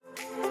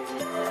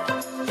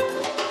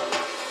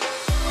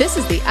This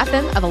is the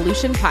FM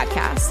Evolution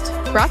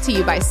Podcast, brought to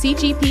you by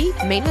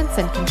CGP Maintenance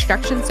and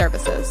Construction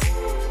Services,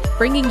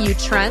 bringing you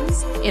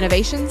trends,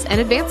 innovations, and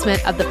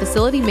advancement of the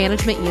facility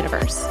management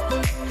universe.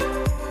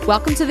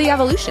 Welcome to the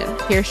Evolution.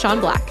 Here's Sean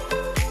Black.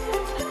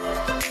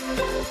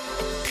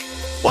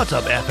 What's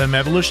up, FM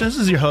Evolution? This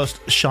is your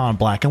host, Sean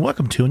Black, and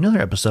welcome to another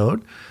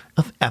episode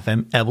of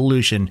FM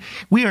Evolution.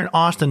 We are in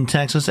Austin,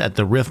 Texas at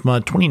the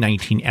RIFMA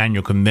 2019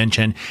 Annual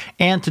Convention,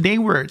 and today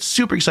we're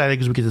super excited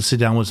because we get to sit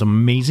down with some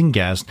amazing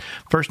guests.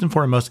 First and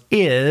foremost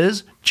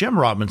is Jim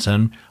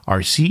Robinson, our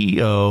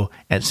CEO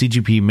at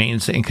CGP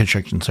Maintenance and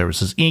Construction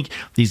Services, Inc.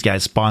 These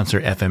guys sponsor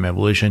FM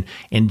Evolution,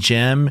 and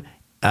Jim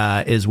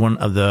is one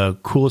of the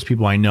coolest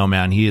people I know,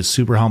 man. He is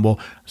super humble,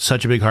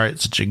 such a big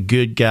heart, such a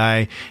good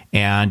guy,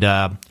 and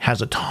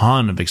has a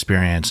ton of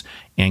experience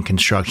in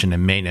construction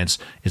and maintenance.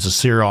 He's a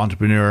serial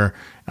entrepreneur,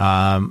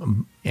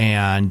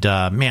 and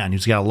man,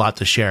 he's got a lot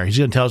to share. He's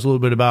going to tell us a little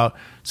bit about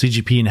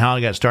CGP and how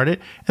he got started,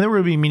 and then we're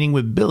going to be meeting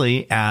with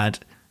Billy at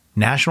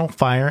National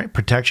Fire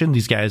Protection.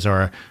 These guys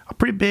are a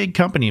pretty big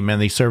company, man.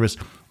 They service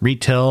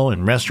retail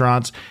and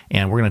restaurants,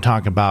 and we're going to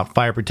talk about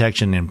fire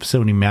protection and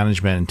facility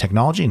management and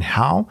technology and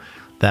how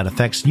that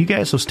affects you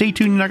guys. So stay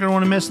tuned. You're not going to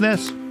want to miss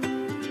this.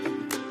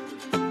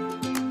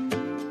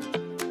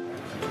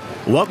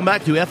 Welcome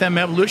back to FM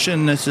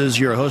Evolution. This is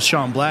your host,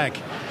 Sean Black,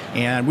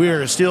 and we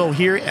are still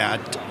here at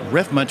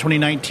RIFMA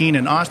 2019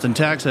 in Austin,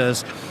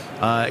 Texas.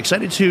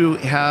 Excited to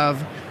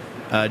have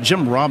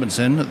Jim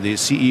Robinson, the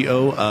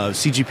CEO of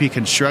CGP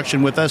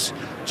Construction, with us.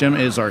 Jim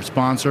is our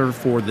sponsor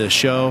for this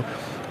show,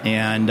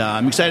 and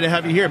I'm excited to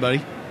have you here,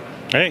 buddy.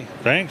 Hey,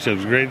 thanks. It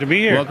was great to be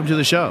here. Welcome to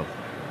the show.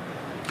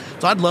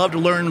 So I'd love to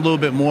learn a little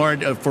bit more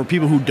for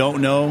people who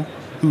don't know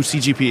who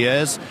CGP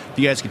is. If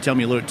you guys could tell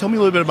me a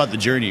little bit about the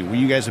journey where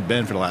you guys have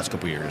been for the last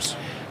couple of years.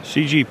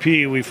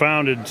 CGP, we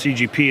founded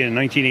CGP in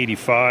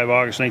 1985,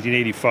 August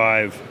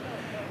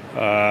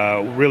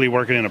 1985. Really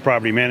working in a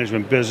property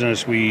management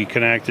business. We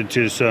connected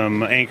to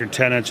some anchor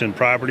tenants and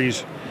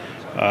properties,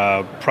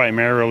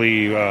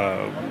 primarily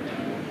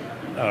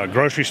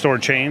grocery store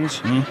chains.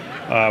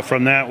 Mm-hmm.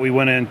 From that, we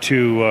went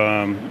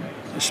into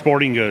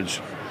sporting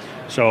goods.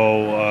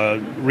 So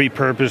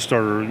repurposed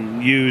or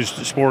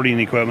used sporting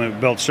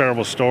equipment, built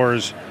several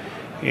stores,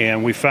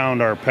 and we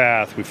found our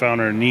path. We found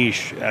our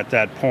niche at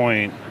that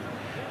point.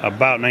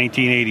 About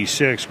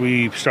 1986,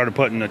 we started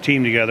putting a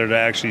team together to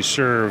actually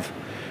serve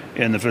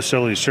in the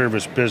facility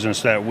service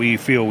business that we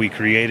feel we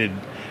created.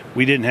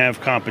 We didn't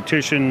have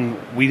competition.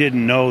 We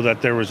didn't know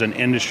that there was an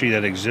industry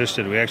that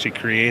existed. We actually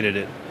created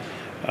it.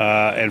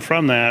 And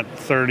from that,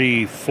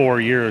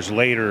 34 years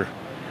later,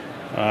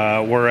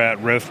 we're at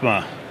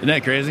RIFMA. Isn't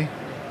that crazy?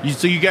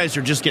 So you guys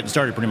are just getting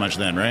started pretty much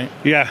then, right?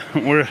 Yeah,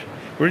 we're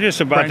just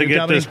about to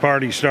get this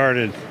party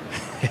started.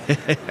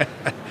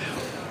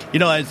 You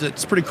know,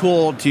 it's pretty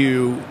cool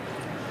to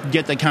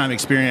get that kind of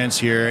experience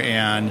here.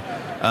 And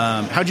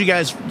how'd you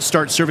guys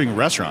start serving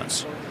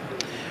restaurants?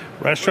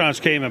 Restaurants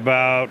came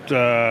about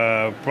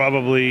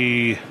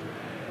probably,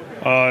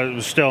 it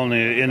was still in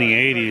the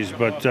 80s,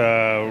 but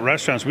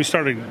restaurants, we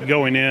started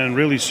going in,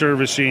 really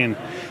servicing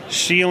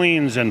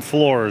ceilings and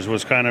floors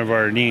was kind of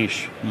our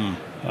niche.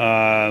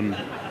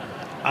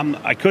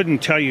 I couldn't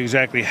tell you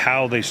exactly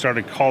how they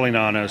started calling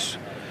on us,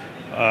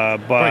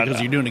 but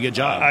because you're doing a good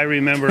job. I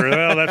remember,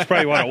 well, that's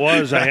probably what it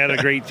was. I had a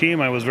great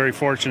team. I was very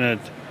fortunate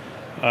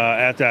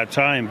at that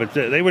time, but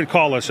they would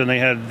call us and they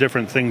had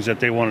different things that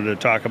they wanted to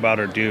talk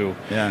about or do.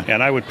 Yeah.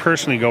 And I would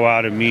personally go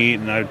out and meet,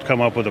 and I'd come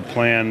up with a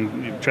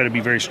plan, try to be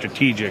very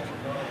strategic.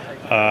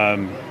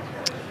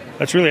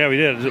 That's really how we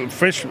did it.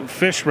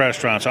 Fish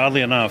restaurants,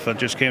 oddly enough, that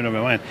just came to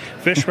my mind.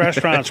 Fish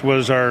restaurants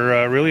was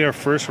our really our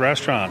first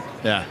restaurant.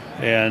 Yeah.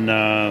 And,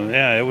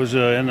 it was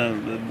in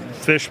the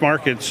fish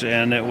markets,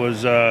 and it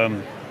was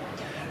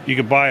you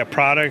could buy a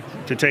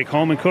product to take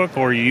home and cook,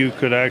 or you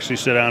could actually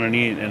sit down and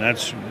eat, and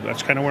that's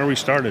kind of where we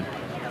started.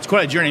 It's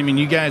quite a journey. I mean,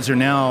 you guys are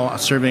now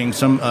serving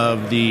some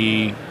of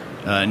the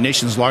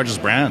nation's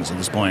largest brands at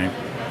this point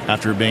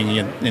after being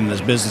in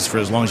this business for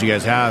as long as you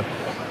guys have,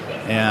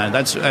 and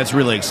that's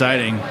really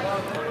exciting.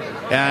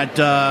 At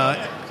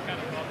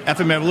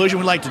FM Evolution,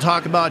 we like to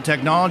talk about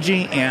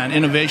technology and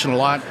innovation a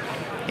lot.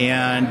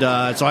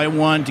 And so I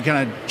wanted to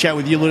kind of chat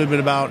with you a little bit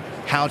about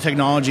how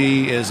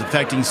technology is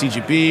affecting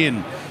CGP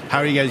and how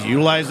are you guys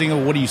utilizing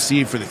it? What do you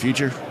see for the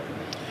future?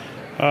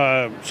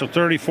 So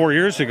 34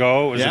 years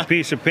ago, it was a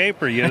piece of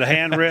paper. You had a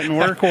handwritten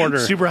work order.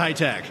 Super high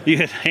tech. You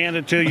had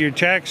handed to your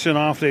checks, and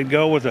off they'd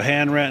go with a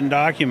handwritten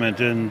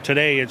document. And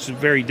today, it's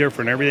very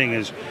different. Everything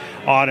is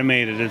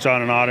automated. It's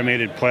on an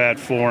automated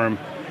platform.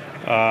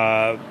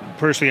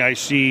 Personally, I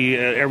see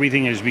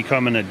everything is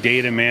becoming a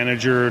data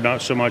manager,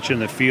 not so much in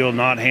the field,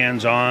 not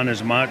hands-on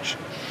as much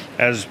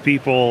as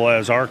people,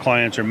 as our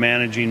clients are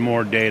managing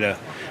more data.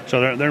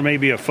 So there may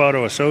be a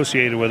photo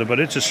associated with it, but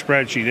it's a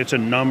spreadsheet, it's a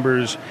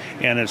numbers,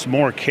 and it's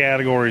more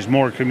categories,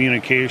 more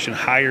communication,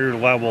 higher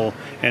level,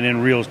 and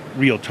in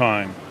real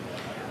time.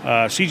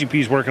 CGP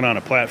is working on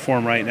a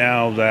platform right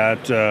now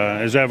that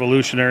is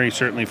evolutionary,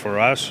 certainly for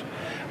us.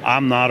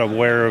 I'm not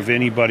aware of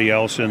anybody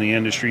else in the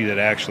industry that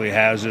actually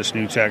has this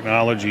new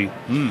technology,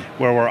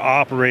 where we're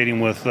operating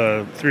with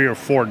 3 or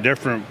 4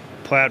 different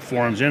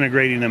platforms,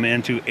 integrating them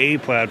into a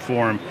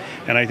platform,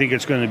 and I think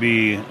it's going to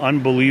be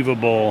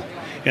unbelievable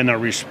in the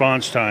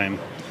response time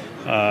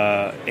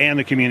and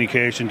the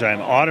communication time.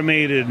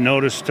 Automated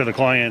notice to the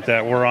client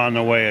that we're on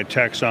the way, a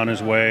text on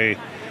his way,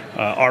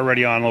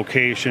 already on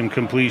location,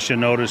 completion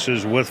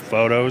notices with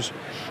photos.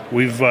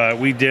 We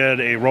did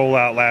a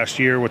rollout last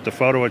year with the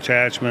photo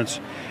attachments.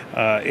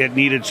 It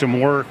needed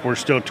some work. We're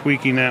still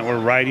tweaking that. We're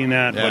writing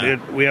that,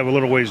 but we have a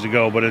little ways to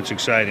go. But it's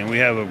exciting. We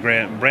have a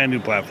brand new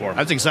platform.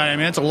 That's exciting. I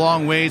mean, it's a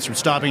long ways from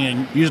stopping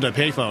and using a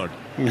payphone.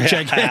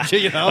 Check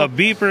it, a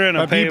beeper and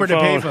a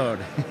payphone.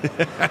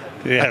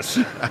 Yes.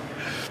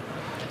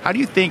 How do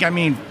you think? I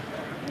mean,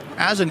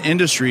 as an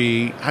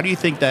industry, how do you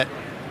think that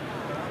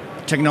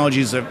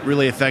technology is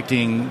really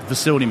affecting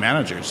facility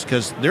managers?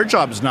 Because their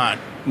job is not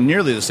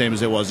nearly the same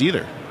as it was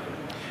either.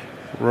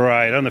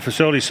 Right. On the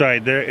facility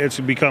side, it's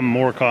become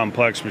more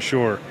complex for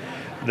sure.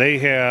 They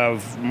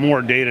have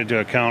more data to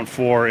account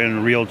for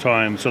in real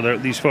time, so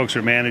these folks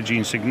are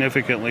managing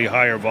significantly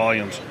higher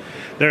volumes.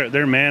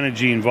 They're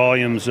managing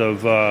volumes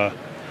of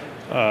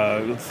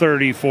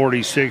 30,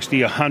 40,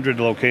 60, 100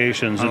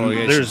 locations. And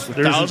there's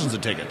thousands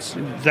of tickets.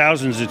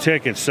 Thousands of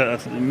tickets,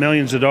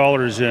 millions of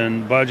dollars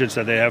in budgets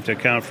that they have to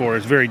account for.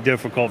 It's very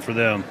difficult for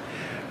them.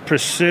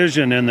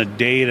 Precision in the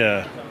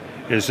data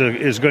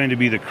is going to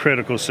be the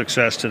critical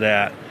success to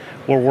that.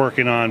 We're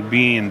working on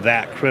being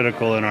that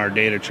critical in our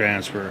data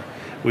transfer.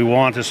 We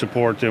want to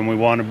support them. We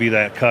want to be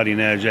that cutting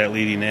edge, that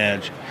leading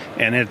edge.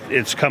 And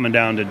it's coming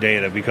down to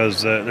data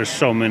because there's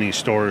so many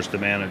stores to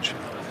manage.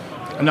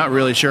 I'm not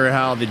really sure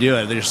how they do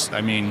it.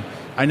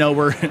 I know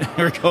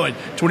we're going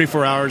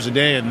 24 hours a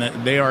day, and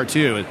they are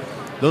too.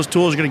 Those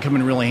tools are going to come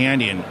in really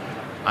handy. And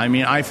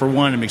I, for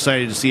one, am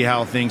excited to see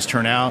how things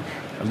turn out.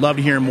 I'd love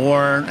to hear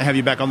more, have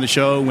you back on the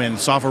show when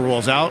software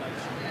rolls out.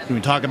 Can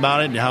we talk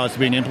about it and how it's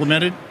being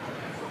implemented?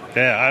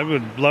 Yeah, I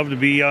would love to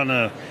be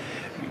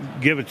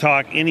give a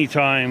talk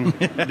anytime,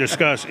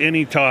 discuss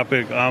any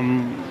topic.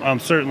 I'm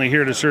certainly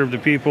here to serve the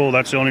people.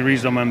 That's the only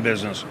reason I'm in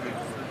business.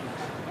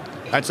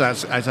 That's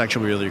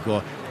actually really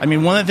cool. One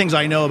of the things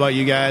I know about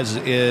you guys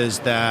is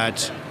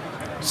that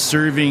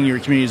serving your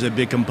community is a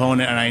big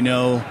component, and I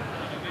know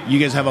you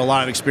guys have a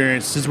lot of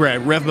experience. Since we're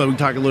at RIFMA, we can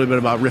talk a little bit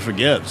about RIFMA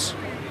Gives.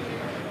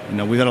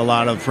 We've had a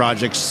lot of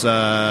projects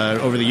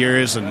over the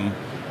years, and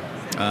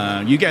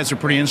you guys are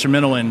pretty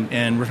instrumental in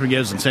RIFMA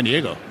Gives in San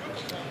Diego.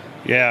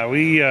 Yeah,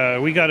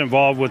 we got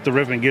involved with the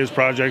RIFMA Gives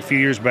project a few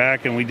years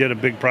back, and we did a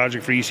big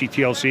project for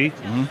ECTLC.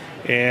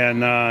 Mm-hmm.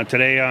 And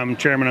today I'm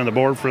chairman of the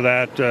board for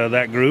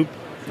that group.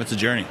 That's a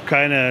journey.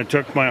 Kind of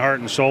took my heart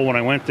and soul when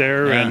I went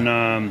there,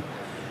 and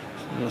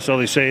so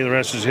they say the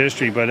rest is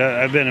history. But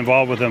I've been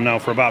involved with them now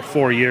for about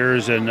 4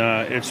 years, and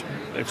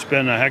it's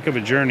been a heck of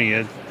a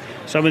journey.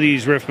 Some of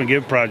these RIFMA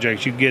Give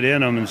projects, you get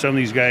in them, and some of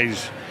these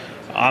guys,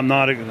 I'm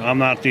not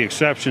the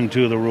exception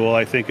to the rule.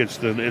 I think it's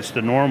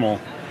the normal.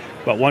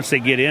 But once they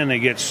get in,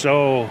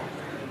 the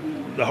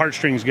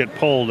heartstrings get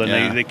pulled,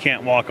 and they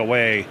can't walk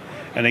away,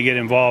 and they get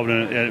involved,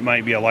 and it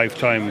might be a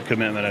lifetime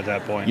commitment at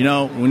that point.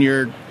 When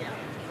you're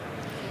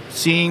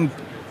seeing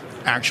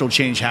actual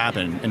change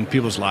happen in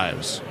people's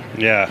lives,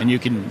 and you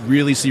can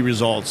really see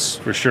results.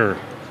 For sure.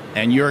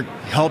 And you're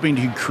helping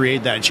to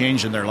create that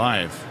change in their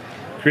life.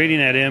 Creating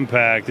that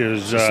impact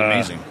is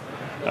amazing.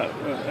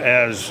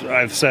 As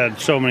I've said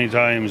so many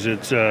times,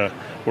 it's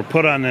we're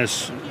put on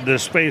this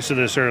space of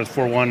this earth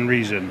for one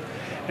reason,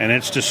 and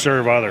it's to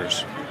serve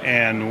others.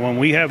 And when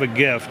we have a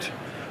gift,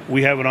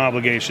 we have an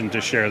obligation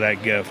to share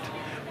that gift,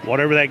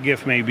 whatever that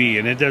gift may be.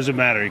 And it doesn't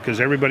matter because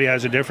everybody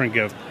has a different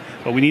gift,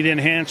 but we need to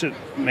enhance it,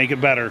 make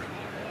it better,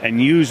 and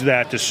use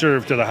that to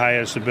serve to the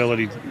highest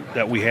ability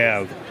that we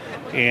have.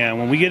 And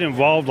when we get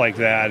involved like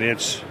that,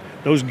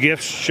 those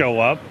gifts show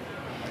up.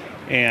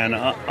 And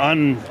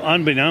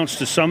unbeknownst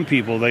to some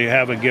people, they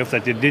have a gift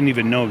that they didn't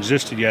even know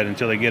existed yet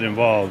until they get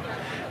involved.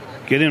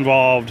 Get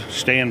involved,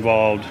 stay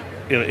involved.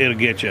 It'll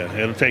get you.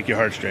 It'll take your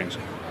heartstrings.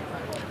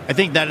 I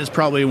think that is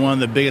probably one of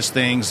the biggest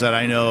things that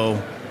I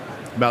know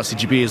about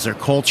CGP is their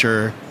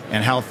culture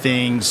and how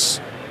things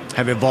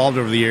have evolved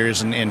over the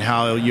years, and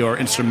how you're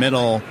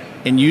instrumental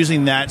in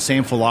using that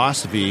same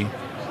philosophy,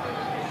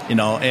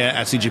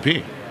 at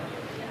CGP.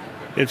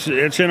 It's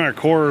in our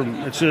core.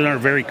 It's in our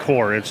very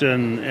core. It's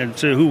in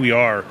who we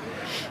are.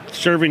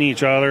 Serving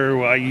each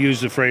other. I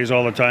use the phrase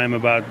all the time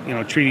about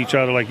treat each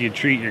other like you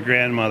treat your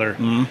grandmother.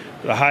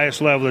 Mm-hmm. The highest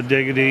level of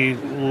dignity,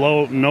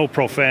 no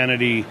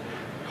profanity,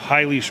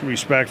 highly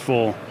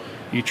respectful.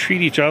 You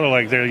treat each other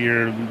like they're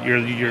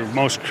your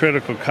most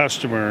critical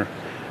customer,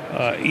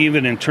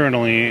 even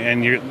internally,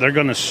 and they're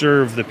going to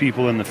serve the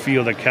people in the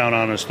field that count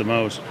on us the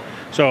most.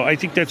 So I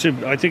think it's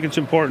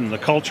important. The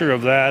culture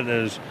of that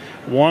is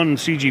one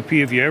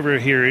CGP. If you ever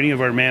hear any of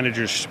our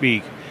managers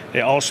speak,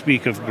 they all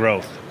speak of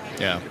growth.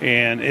 Yeah.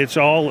 And it's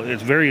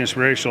very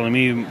inspirational. I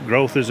mean,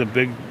 growth is a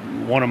big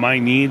one of my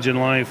needs in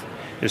life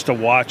is to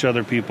watch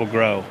other people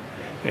grow,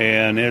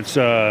 and it's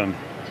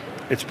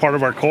it's part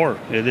of our core.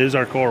 It is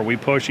our core. We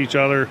push each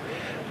other.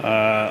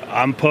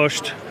 I'm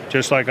pushed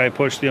just like I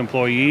push the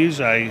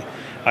employees. I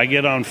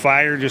get on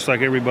fire just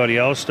like everybody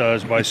else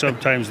does by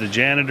sometimes the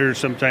janitor,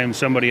 sometimes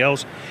somebody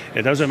else.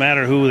 It doesn't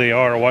matter who they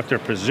are or what their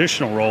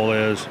positional role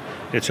is.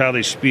 It's how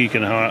they speak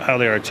and how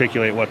they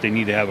articulate what they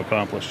need to have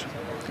accomplished.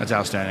 That's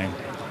outstanding.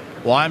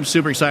 Well, I'm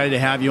super excited to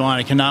have you on.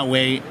 I cannot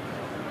wait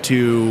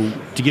to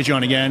get you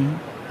on again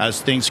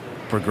as things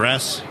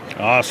progress.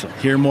 Awesome.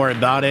 Hear more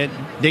about it.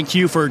 Thank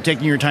you for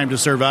taking your time to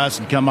serve us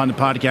and come on the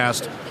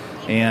podcast.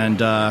 And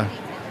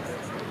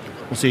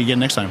we'll see you again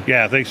next time.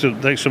 Yeah, thanks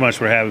so much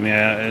for having me.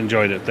 I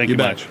enjoyed it. Thank you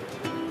much.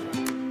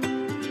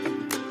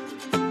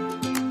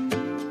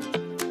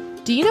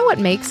 Do you know what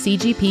makes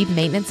CGP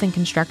Maintenance and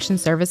Construction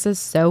Services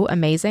so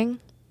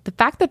amazing? The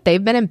fact that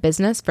they've been in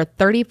business for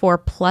 34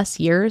 plus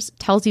years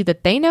tells you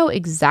that they know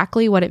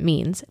exactly what it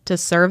means to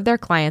serve their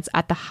clients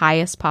at the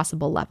highest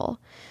possible level.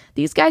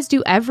 These guys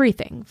do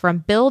everything from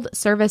build,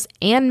 service,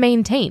 and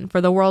maintain for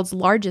the world's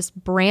largest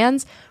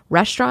brands,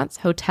 restaurants,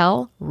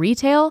 hotel,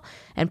 retail,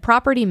 and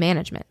property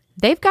management.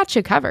 They've got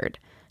you covered.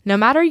 No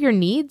matter your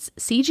needs,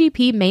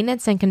 CGP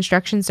Maintenance and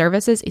Construction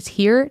Services is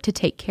here to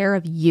take care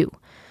of you.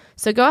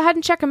 So go ahead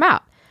and check them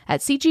out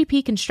at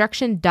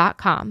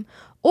cgpconstruction.com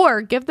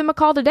or give them a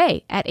call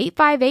today at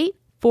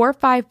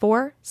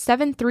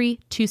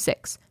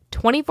 858-454-7326.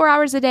 24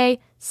 hours a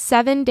day,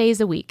 7 days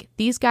a week.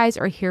 These guys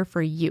are here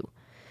for you.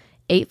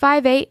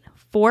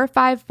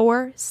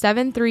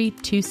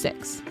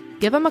 858-454-7326.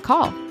 Give them a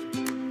call.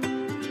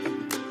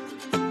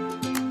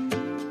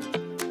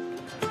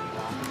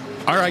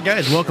 All right,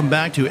 guys, welcome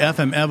back to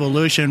FM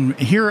Evolution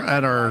here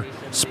at our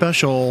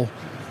special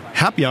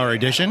happy hour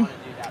edition.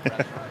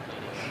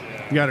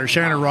 We got our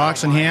Shiner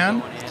Rocks in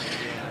hand.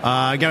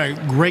 I got a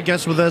great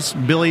guest with us,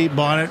 Billy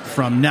Bonnet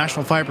from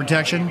National Fire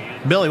Protection.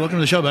 Billy, welcome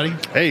to the show, buddy.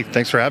 Hey,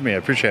 thanks for having me. I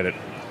appreciate it.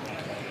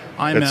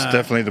 It's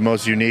definitely the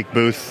most unique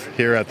booth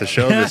here at the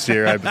show this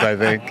year. I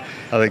think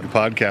the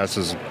podcast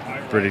is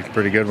a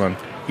pretty good one.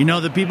 You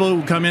know, the people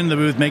who come in the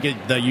booth make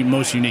it the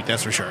most unique.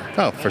 That's for sure.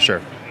 Oh, for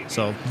sure.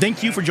 So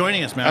thank you for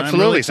joining us, man.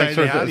 Absolutely. I'm really excited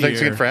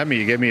Thanks again for having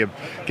me. You gave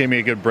me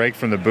a good break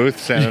from the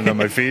booth, standing on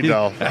my feet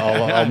all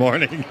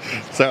morning.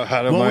 So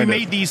I don't mind. We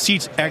made these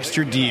seats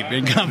extra deep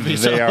and comfy.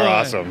 They are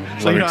awesome.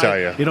 Let me tell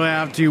you. You don't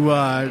have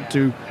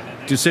to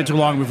sit too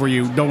long before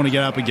you don't want to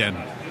get up again.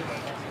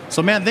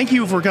 So, man, thank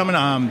you for coming.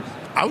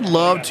 I would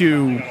love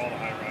to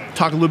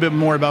talk a little bit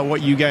more about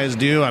what you guys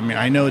do. I mean,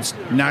 I know it's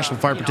National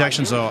Fire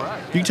Protection, so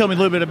you can tell me a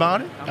little bit about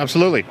it?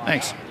 Absolutely.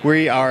 Thanks.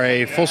 We are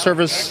a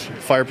full-service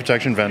fire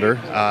protection vendor.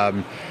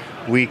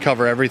 We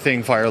cover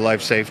everything fire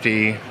life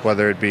safety,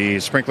 whether it be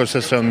sprinkler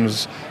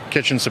systems,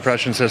 kitchen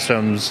suppression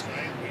systems,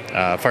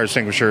 fire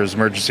extinguishers,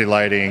 emergency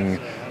lighting,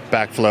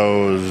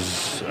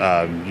 backflows,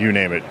 you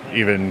name it,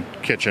 even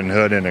kitchen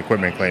hood and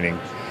equipment cleaning.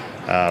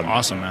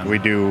 Awesome, man.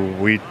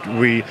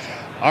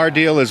 Our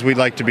deal is we'd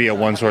like to be a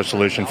one-source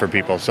solution for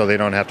people so they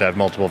don't have to have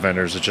multiple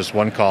vendors. It's just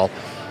one call.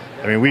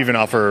 I mean, we even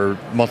offer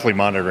monthly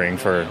monitoring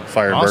for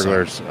fire and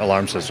burglars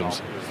alarm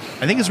systems.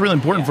 I think it's really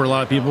important for a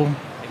lot of people.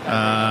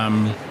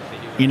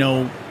 You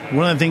know,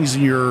 one of the things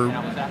you're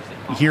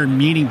here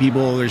meeting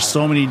people, there's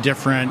so many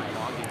different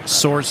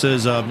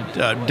sources of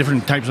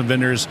different types of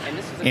vendors,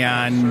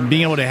 and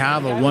being able to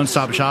have a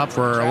one-stop shop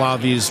for a lot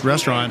of these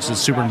restaurants is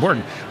super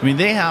important. I mean,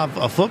 they have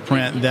a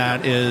footprint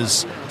that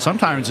is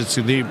sometimes it's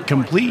the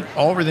complete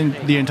all over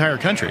the entire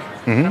country.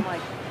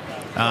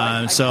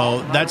 Mm-hmm.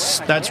 So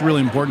that's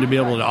really important to be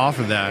able to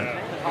offer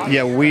that.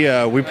 Yeah, we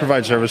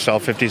provide service to all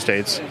 50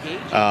 states.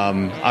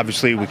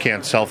 Obviously, we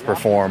can't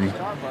self-perform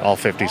all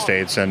 50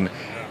 states, and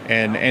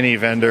any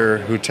vendor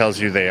who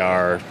tells you they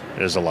are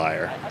is a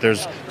liar.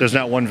 There's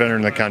not one vendor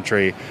in the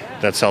country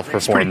that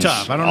self-performs. It's pretty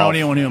tough. I don't know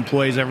anyone who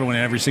employs everyone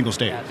in every single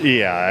state.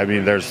 Yeah, I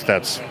mean, that's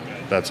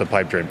a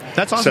pipe dream.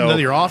 That's awesome that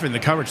you're offering the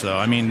coverage, though.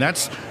 I mean,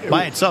 that's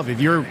by itself. If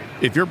you're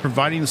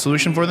providing the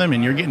solution for them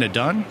and you're getting it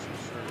done.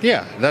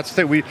 Yeah, that's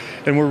the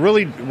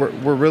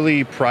we're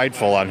really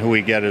prideful on who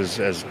we get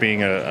as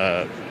being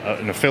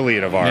an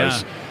affiliate of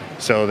ours. Yeah.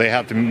 So they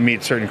have to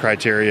meet certain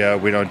criteria.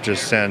 We don't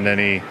just send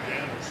any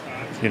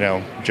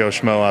Joe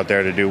Schmo out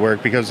there to do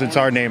work, because it's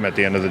our name at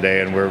the end of the day,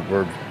 and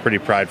we're pretty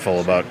prideful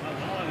about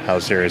how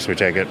serious we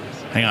take it.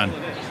 Hang on.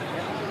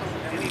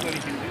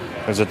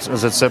 Is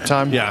it sip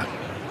time? Yeah.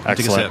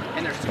 Excellent.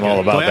 I'm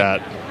all about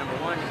that.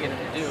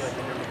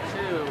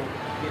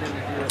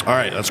 All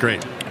right, that's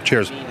great.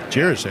 Cheers.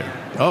 Cheers here.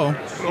 Oh,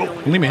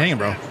 leave me hanging,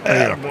 bro.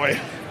 Yeah, boy.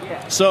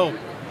 So,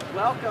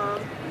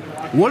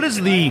 what is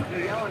the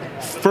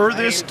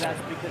furthest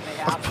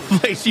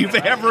place you've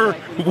ever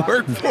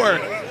worked for?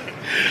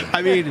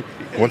 I mean,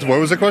 what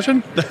was the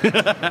question?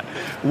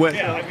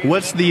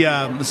 What's the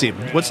let's see?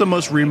 What's the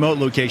most remote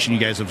location you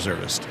guys have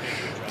serviced?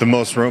 The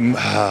most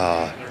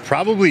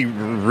probably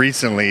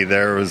recently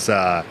there was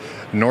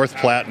North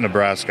Platte,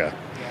 Nebraska.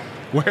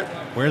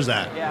 Where's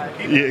that? Yeah,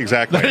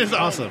 exactly. That is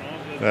awesome.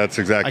 That's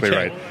exactly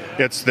right.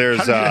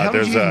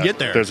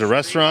 There's a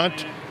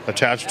restaurant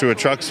attached to a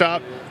truck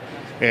stop,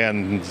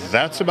 and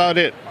that's about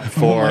it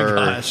for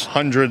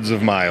hundreds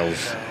of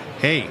miles.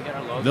 Hey,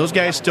 Those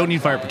guys still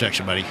need fire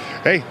protection, buddy.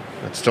 Hey,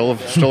 it's still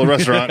a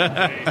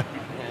restaurant.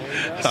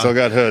 Still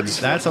got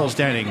hoods. That's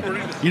outstanding.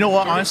 You know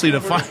what? Honestly,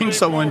 to find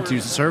someone to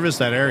service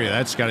that area,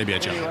 that's got to be a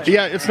challenge.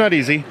 Yeah, it's not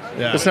easy.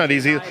 Yeah. It's not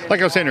easy. Like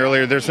I was saying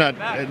earlier, there's not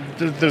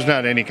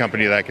any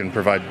company that can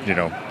provide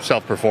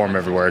self-perform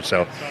everywhere.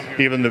 So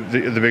even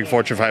the big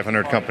Fortune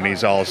 500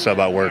 companies all sub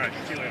out work.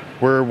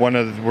 We're one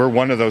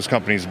of those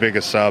companies'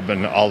 biggest sub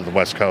in all of the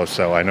West Coast.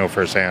 So I know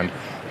firsthand.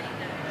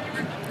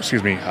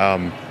 Excuse me.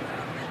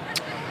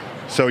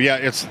 So yeah,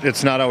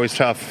 it's not always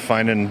tough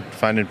finding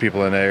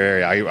people in that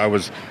area. I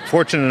was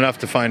fortunate enough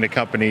to find a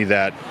company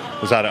that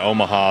was out of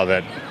Omaha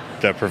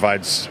that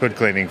provides hood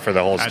cleaning for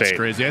the whole state. That's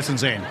crazy. That's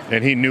insane.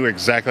 And he knew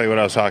exactly what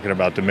I was talking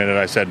about the minute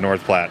I said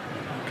North Platte,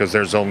 because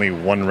there's only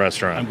one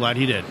restaurant. I'm glad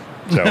he did.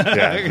 So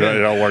yeah,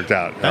 it all worked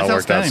out. That's it all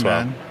worked out outstanding,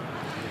 swell. man.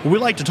 Well, we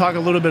like to talk a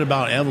little bit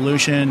about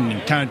evolution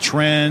and kind of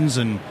trends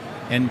and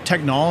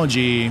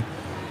technology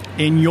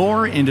in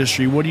your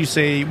industry. What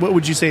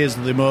would you say is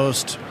the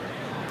most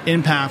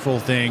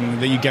impactful thing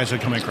that you guys have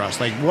come across?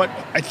 Like what?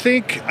 I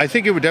think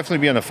it would definitely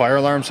be on the fire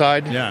alarm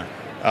side. Yeah.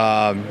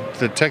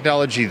 The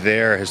technology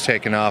there has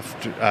taken off.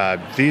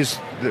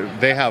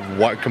 They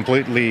have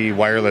completely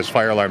wireless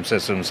fire alarm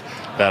systems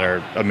that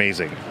are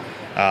amazing.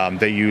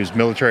 They use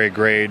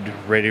military-grade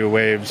radio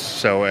waves,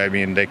 so I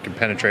mean they can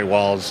penetrate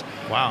walls.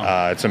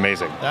 Wow, it's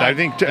amazing. I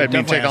mean,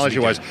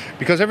 technology-wise,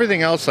 because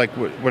everything else, like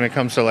when it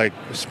comes to like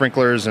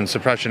sprinklers and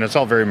suppression, it's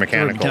all very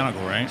mechanical.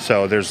 Right?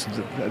 So there's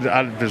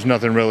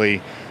nothing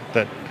really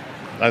that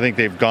I think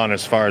they've gone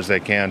as far as they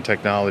can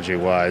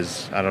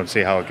technology-wise. I don't see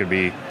how it could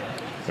be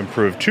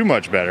improved too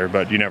much better,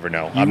 but you never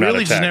know. I'm really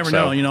not a tech, just never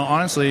know.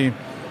 Honestly,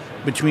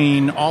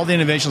 between all the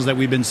innovations that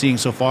we've been seeing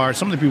so far,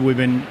 some of the people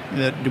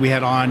that we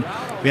had on,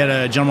 we had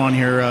a gentleman on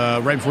here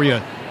right before you,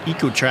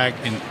 EcoTrack,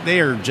 and they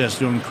are just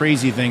doing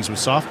crazy things with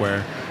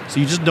software. So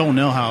you just don't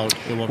know how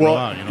it will roll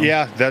out.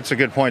 Yeah, that's a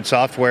good point.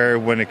 Software,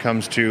 when it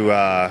comes to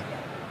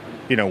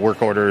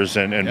work orders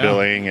and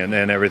billing and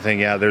everything.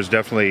 Yeah, there's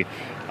definitely.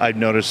 I've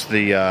noticed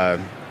the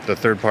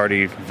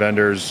third-party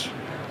vendors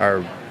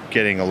are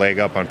getting a leg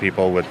up on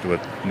people with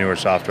newer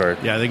software.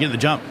 Yeah, they get the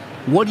jump.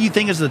 What do you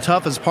think is the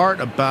toughest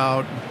part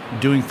about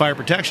doing fire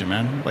protection,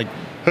 man? Like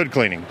hood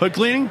cleaning. Hood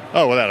cleaning?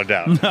 Oh, without a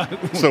doubt.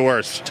 It's the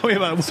worst. Tell me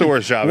about it. It's the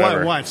worst job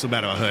ever. Why it's so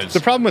bad about hoods?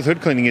 The problem with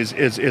hood cleaning is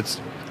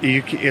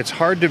it's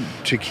hard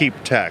to keep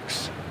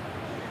techs,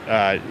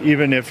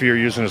 even if you're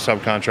using a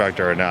subcontractor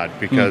or not,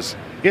 because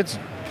it's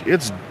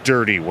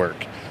dirty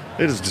work.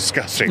 It is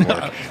disgusting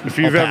work. If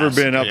you've ever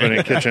been up in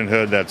a kitchen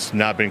hood that's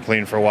not been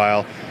cleaned for a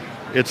while,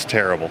 it's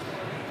terrible.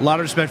 A lot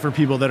of respect for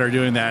people that are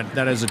doing that.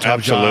 That is a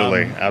tough job.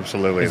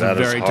 Absolutely. That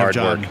is very hard tough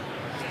job. work.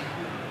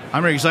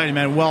 I'm very excited,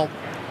 man. Well,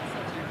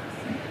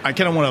 I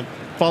kind of want to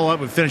follow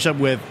up and finish up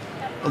with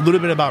a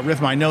little bit about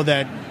RIFMA. I know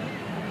that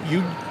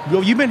you've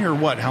been here,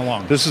 how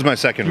long? This is my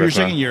second RIFMA. Your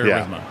second year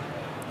at RIFMA.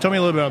 Tell me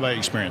a little bit about your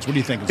experience. What do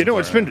you think?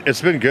 It's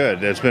been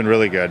good. It's been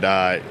really good.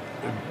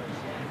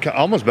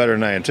 Almost better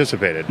than I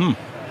anticipated.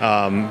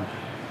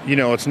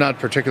 It's not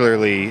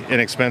particularly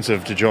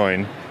inexpensive to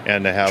join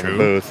and to have a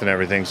booth and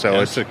everything, so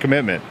it's a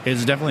commitment.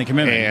 It's definitely a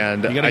commitment,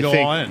 and you got to go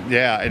all in.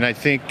 Yeah, and I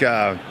think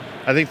the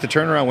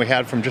turnaround we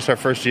had from just our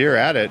first year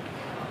at it,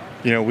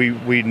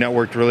 we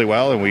networked really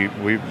well, and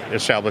we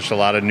established a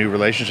lot of new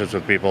relationships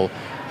with people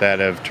that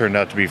have turned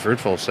out to be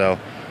fruitful. So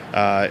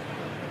I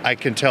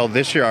can tell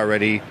this year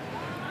already,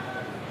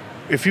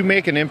 if you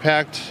make an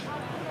impact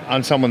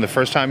on someone the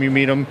first time you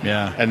meet them,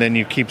 and then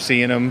you keep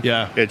seeing them,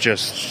 it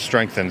just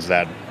strengthens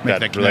that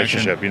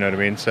relationship. You know what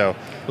I mean? So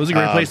it was a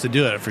great place to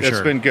do it, for sure. It's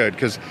been good,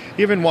 because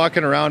even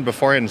walking around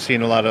beforehand and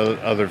seeing a lot of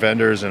other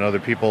vendors and other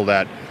people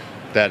that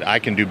I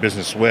can do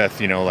business with,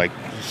 like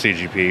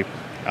CGP,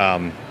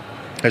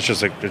 it's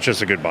just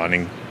a good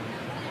bonding.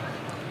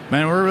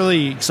 Man, we're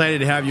really excited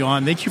to have you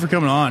on. Thank you for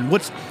coming on.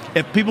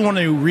 If people want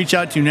to reach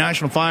out to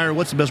National Fire,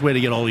 what's the best way to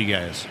get a hold of you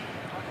guys?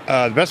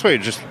 The best way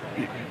to just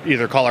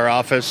either call our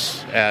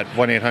office at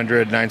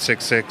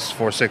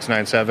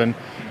 1-800-966-4697,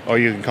 or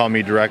you can call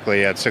me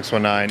directly at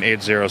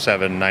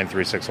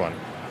 619-807-9361.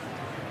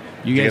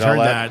 You guys heard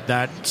that?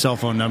 That cell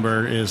phone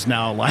number is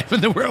now live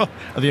in the world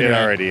of the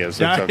internet. It already is.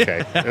 It's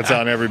okay. It's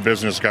on every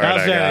business card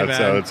I got,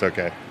 so it's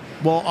okay.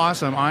 Well,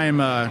 awesome.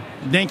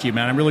 Thank you,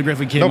 man. I'm really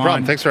grateful you came on. No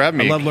problem. Thanks for having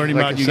me. I love learning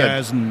about you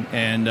guys, and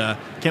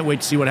can't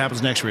wait to see what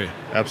happens next for you.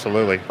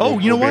 Absolutely. Oh,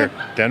 you know what?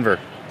 Denver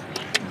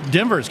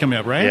is coming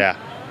up, right? Yeah.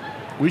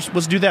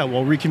 Let's do that.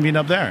 We'll reconvene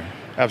up there.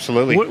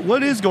 Absolutely.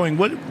 What is going?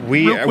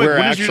 We're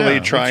actually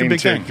trying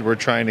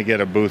to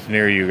get a booth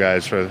near you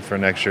guys for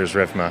next year's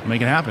RIFMA.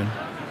 Make it happen.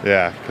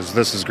 Yeah, because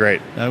this is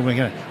great.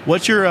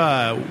 What's your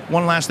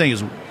one last thing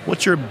is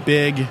what's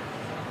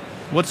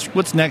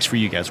next for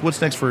you guys?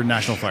 What's next for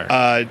National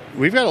Fire?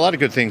 We've got a lot of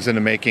good things in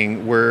the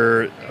making.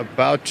 We're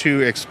about to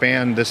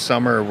expand this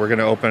summer. We're going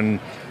to open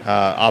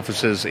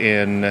offices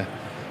in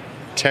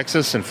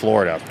Texas and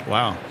Florida.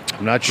 Wow.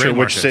 I'm not sure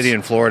which city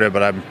in Florida,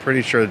 but I'm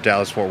pretty sure the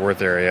Dallas-Fort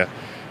Worth area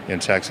in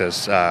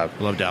Texas.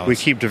 Love Dallas. We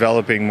keep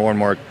developing more and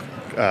more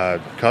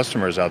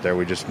customers out there.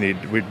 We just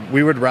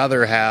we would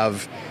rather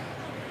have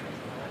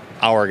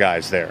our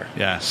guys there,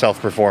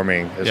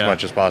 self-performing as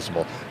much as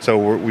possible.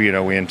 So we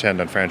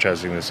intend on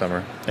franchising this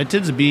summer. It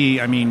tends to be,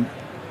 I mean,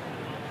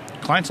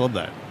 clients love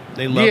that.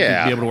 They love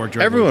to be able to work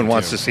directly. Everyone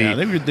wants to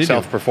see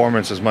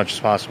self-performance as much as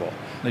possible.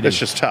 It's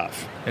just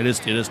tough. It is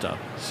tough.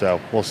 So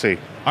we'll see.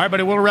 All right,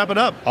 buddy, we'll wrap it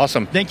up.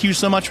 Awesome. Thank you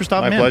so much for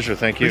stopping in. My pleasure.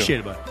 Thank you. Appreciate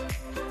it, bud.